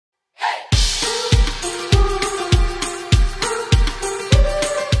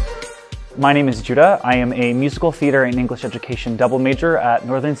My name is Judah. I am a musical theater and English education double major at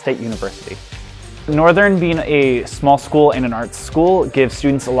Northern State University. Northern, being a small school and an arts school, gives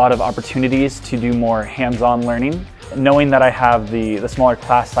students a lot of opportunities to do more hands-on learning. Knowing that I have the smaller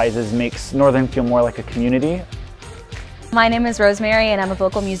class sizes makes Northern feel more like a community. My name is Rosemary and I'm a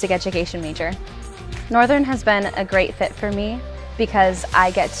vocal music education major. Northern has been a great fit for me because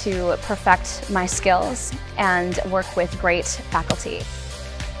I get to perfect my skills and work with great faculty.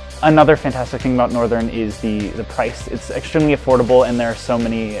 Another fantastic thing about Northern is the price. It's extremely affordable and there are so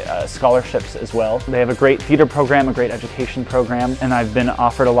many scholarships as well. They have a great theater program, a great education program, and I've been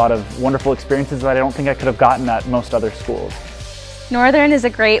offered a lot of wonderful experiences that I don't think I could have gotten at most other schools. Northern is a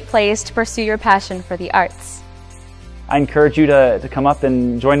great place to pursue your passion for the arts. I encourage you to come up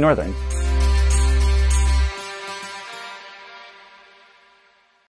and join Northern.